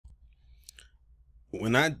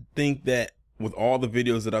when I think that with all the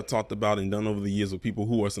videos that I've talked about and done over the years with people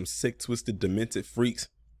who are some sick, twisted, demented freaks,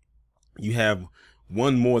 you have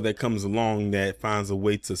one more that comes along that finds a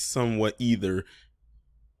way to somewhat either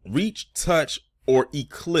reach, touch, or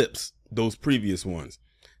eclipse those previous ones.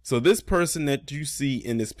 So this person that you see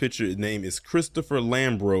in this picture, his name is Christopher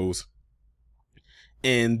Lambros.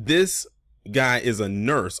 And this guy is a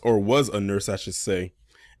nurse, or was a nurse, I should say,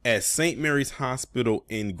 at St. Mary's Hospital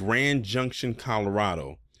in Grand Junction,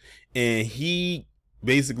 Colorado. And he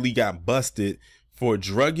basically got busted for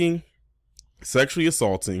drugging, sexually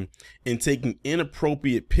assaulting, and taking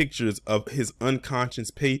inappropriate pictures of his unconscious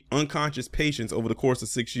patients over the course of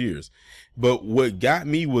 6 years. But what got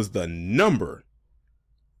me was the number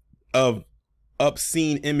of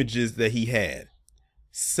obscene images that he had.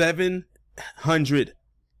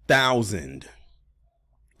 700,000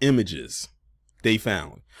 images they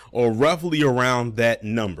found, or roughly around that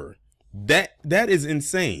number. That is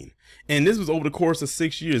insane. And this was over the course of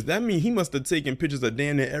 6 years. That means he must have taken pictures of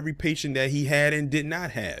damn near every patient that he had and did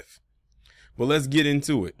not have. But let's get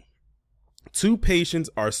into it. 2 patients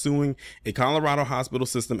are suing a Colorado hospital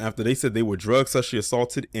system after they said they were drugged, sexually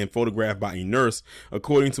assaulted, and photographed by a nurse,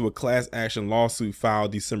 according to a class action lawsuit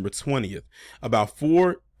filed December 20th. About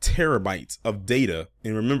 4 terabytes of data,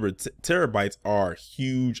 and remember, terabytes are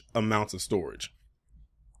huge amounts of storage,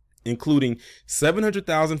 including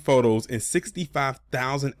 700,000 photos and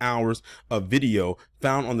 65,000 hours of video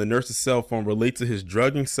found on the nurse's cell phone, relate to his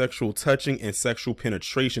drugging, sexual touching, and sexual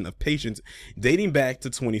penetration of patients dating back to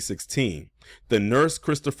 2016. The nurse,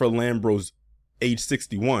 Christopher Lambros, age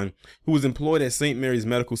 61, who was employed at St. Mary's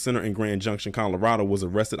Medical Center in Grand Junction, Colorado, was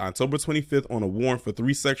arrested October 25th on a warrant for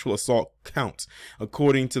 3 sexual assault counts,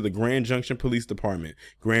 according to the Grand Junction Police Department.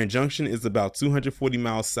 Grand Junction is about 240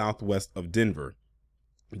 miles southwest of Denver.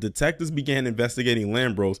 Detectives began investigating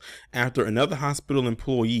Lambros after another hospital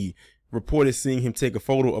employee reported seeing him take a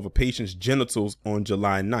photo of a patient's genitals on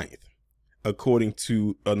July 9th, according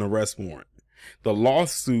to an arrest warrant. The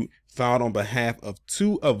lawsuit filed on behalf of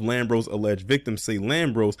 2 of Lambros' alleged victims say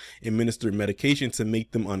Lambros administered medication to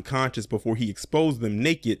make them unconscious before he exposed them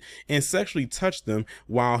naked and sexually touched them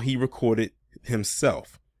while he recorded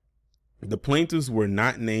himself. The plaintiffs were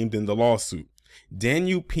not named in the lawsuit.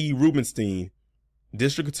 Daniel P. Rubenstein,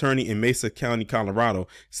 District Attorney in Mesa County, Colorado,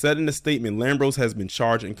 said in a statement, Lambros has been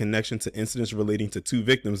charged in connection to incidents relating to 2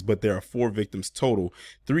 victims, but there are 4 victims total,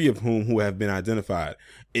 3 of whom who have been identified.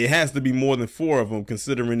 It has to be more than 4 of them,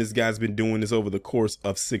 considering this guy's been doing this over the course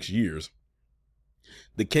of 6 years.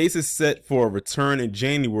 The case is set for a return in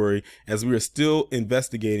January as we are still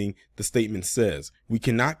investigating, the statement says. We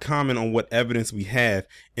cannot comment on what evidence we have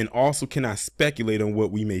and also cannot speculate on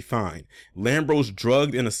what we may find. Lambros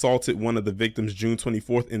drugged and assaulted one of the victims June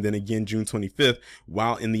 24th and then again June 25th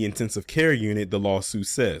while in the intensive care unit, the lawsuit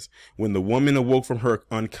says. When the woman awoke from her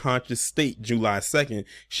unconscious state July 2nd,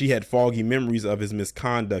 she had foggy memories of his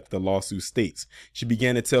misconduct, the lawsuit states. She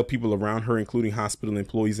began to tell people around her, including hospital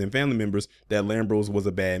employees and family members, that Lambros was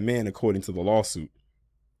a bad man, according to the lawsuit.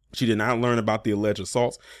 She did not learn about the alleged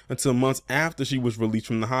assaults until months after she was released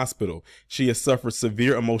from the hospital. She has suffered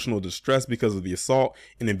severe emotional distress because of the assault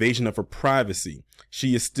and invasion of her privacy.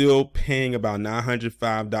 She is still paying about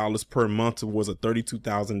 $905 per month towards a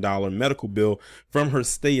 $32,000 medical bill from her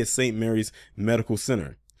stay at St. Mary's Medical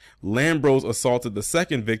Center. Lambros assaulted the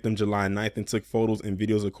second victim July 9th and took photos and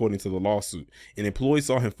videos, according to the lawsuit. An employee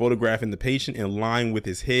saw him photographing the patient and lying with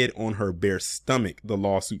his head on her bare stomach, the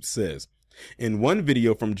lawsuit says. In one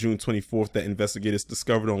video from June 24th that investigators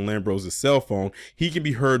discovered on Lambros' cell phone, he can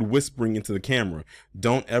be heard whispering into the camera,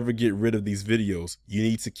 "Don't ever get rid of these videos. You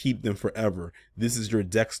need to keep them forever. This is your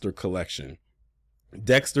Dexter collection."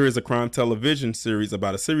 Dexter is a crime television series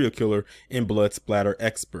about a serial killer and blood splatter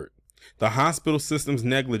expert. The hospital system's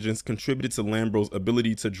negligence contributed to Lambros'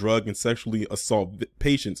 ability to drug and sexually assault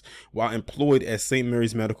patients while employed at St.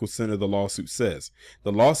 Mary's Medical Center, the lawsuit says.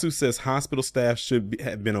 The lawsuit says hospital staff should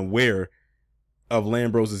have been aware of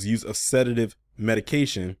Lambros' use of sedative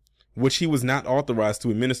medication, which he was not authorized to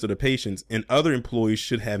administer to patients, and other employees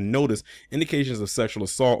should have noticed indications of sexual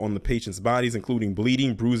assault on the patient's bodies, including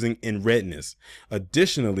bleeding, bruising, and redness.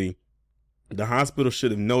 Additionally, the hospital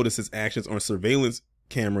should have noticed his actions on surveillance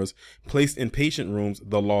cameras placed in patient rooms,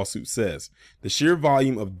 the lawsuit says. The sheer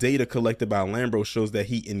volume of data collected by Lambros shows that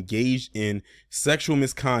he engaged in sexual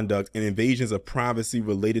misconduct and invasions of privacy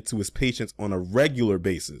related to his patients on a regular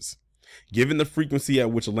basis. Given the frequency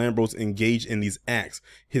at which Lambros engaged in these acts,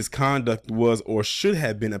 his conduct was or should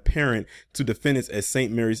have been apparent to defendants at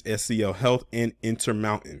St. Mary's, SCL Health, and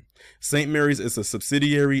Intermountain. St. Mary's is a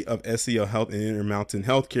subsidiary of SCL Health and Intermountain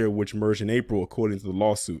Healthcare, which merged in April, according to the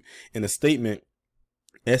lawsuit. In a statement,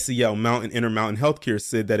 SCL Mountain Intermountain Healthcare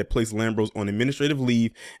said that it placed Lambros on administrative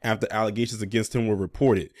leave after allegations against him were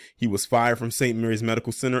reported. He was fired from St. Mary's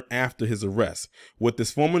Medical Center after his arrest. What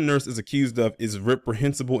this former nurse is accused of is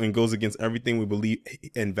reprehensible and goes against everything we believe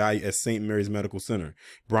and value at St. Mary's Medical Center.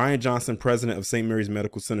 Brian Johnson, president of St. Mary's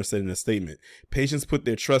Medical Center, said in a statement, "Patients put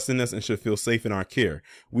their trust in us and should feel safe in our care.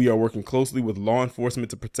 We are working closely with law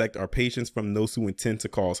enforcement to protect our patients from those who intend to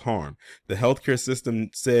cause harm." The healthcare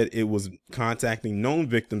system said it was contacting known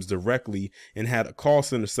victims directly and had a call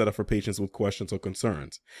center set up for patients with questions or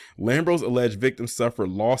concerns. Lambros alleged victims suffered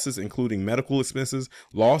losses including medical expenses,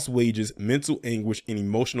 lost wages, mental anguish, and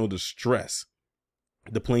emotional distress.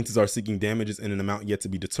 The plaintiffs are seeking damages in an amount yet to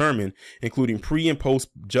be determined, including pre and post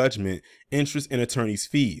judgment interest and attorney's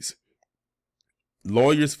fees.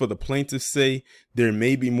 Lawyers for the plaintiffs say there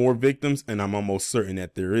may be more victims, and I'm almost certain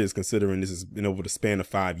that there is, considering this has been over the span of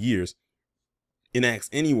 5 years. It asks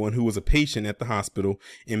anyone who was a patient at the hospital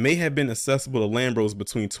and may have been accessible to Lambros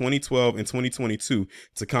between 2012 and 2022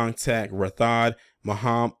 to contact Rathod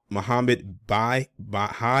Mohammed Bahai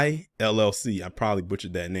LLC. I probably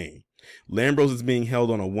butchered that name. Lambros is being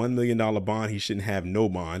held on a $1 million bond. He shouldn't have no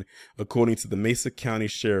bond, according to the Mesa County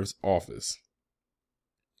Sheriff's Office.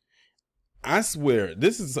 I swear,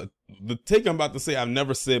 this is the take I'm about to say I've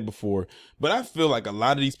never said before, but I feel like a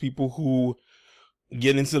lot of these people who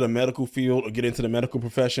get into the medical field or get into the medical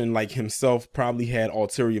profession like himself probably had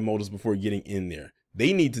ulterior motives before getting in there.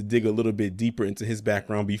 They need to dig a little bit deeper into his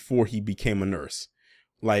background before he became a nurse.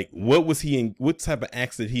 Like, what type of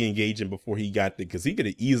acts did he engage in before he got there? Because he could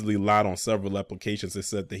have easily lied on several applications and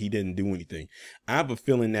said that he didn't do anything. I have a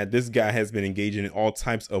feeling that this guy has been engaging in all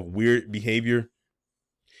types of weird behavior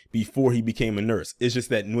before he became a nurse. It's just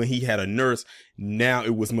that when he had a nurse, now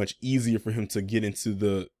it was much easier for him to get into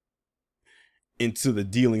the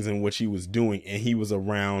dealings in what he was doing, and he was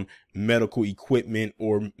around medical equipment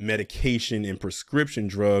or medication and prescription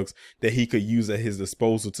drugs that he could use at his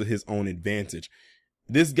disposal to his own advantage.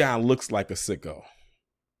 This guy looks like a sicko.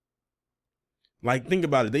 Like, think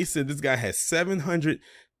about it. They said this guy has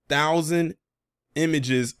 700,000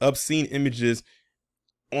 images, obscene images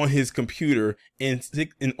on his computer and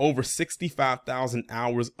over 65,000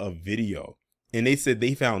 hours of video. And they said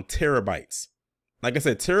they found terabytes. Like I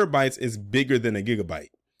said, terabytes is bigger than a gigabyte.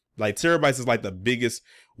 Like, terabytes is like the biggest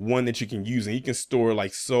one that you can use, and you can store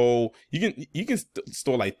like you can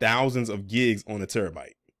store like thousands of gigs on a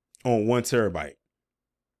terabyte, on 1 terabyte.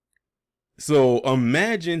 So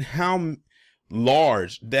imagine how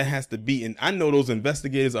large that has to be. And I know those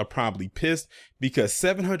investigators are probably pissed because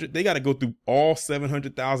they got to go through all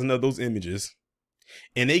 700,000 of those images.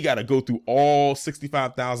 And they got to go through all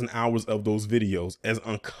 65,000 hours of those videos, as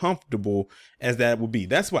uncomfortable as that would be.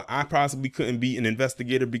 That's why I possibly couldn't be an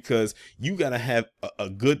investigator, because you got to have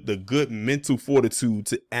the good mental fortitude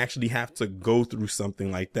to actually have to go through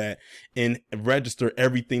something like that and register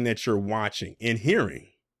everything that you're watching and hearing.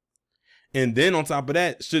 And then on top of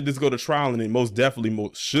that, should this go to trial, and it most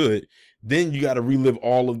definitely should, then you got to relive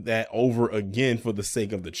all of that over again for the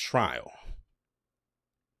sake of the trial.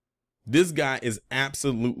 This guy is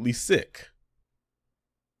absolutely sick.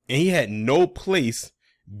 And he had no place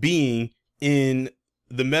being in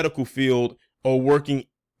the medical field or working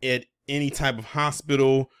at any type of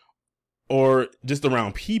hospital or just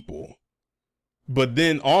around people. But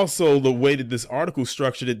then also the way that this article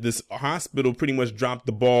structured it, this hospital pretty much dropped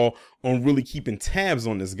the ball on really keeping tabs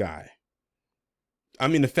on this guy. I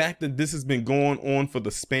mean, the fact that this has been going on for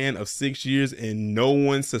the span of 6 years and no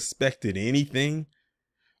one suspected anything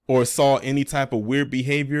or saw any type of weird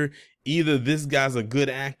behavior, either this guy's a good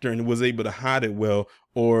actor and was able to hide it well,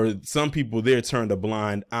 or some people there turned a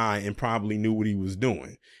blind eye and probably knew what he was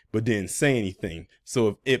doing, but didn't say anything.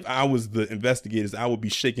 So if I was the investigators, I would be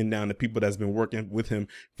shaking down the people that's been working with him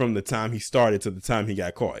from the time he started to the time he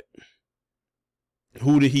got caught.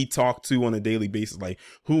 Who did he talk to on a daily basis? Like,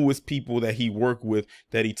 who was people that he worked with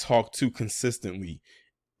that he talked to consistently,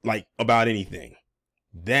 like, about anything?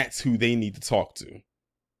 That's who they need to talk to.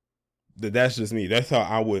 That's just me. That's how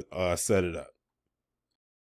I would set it up.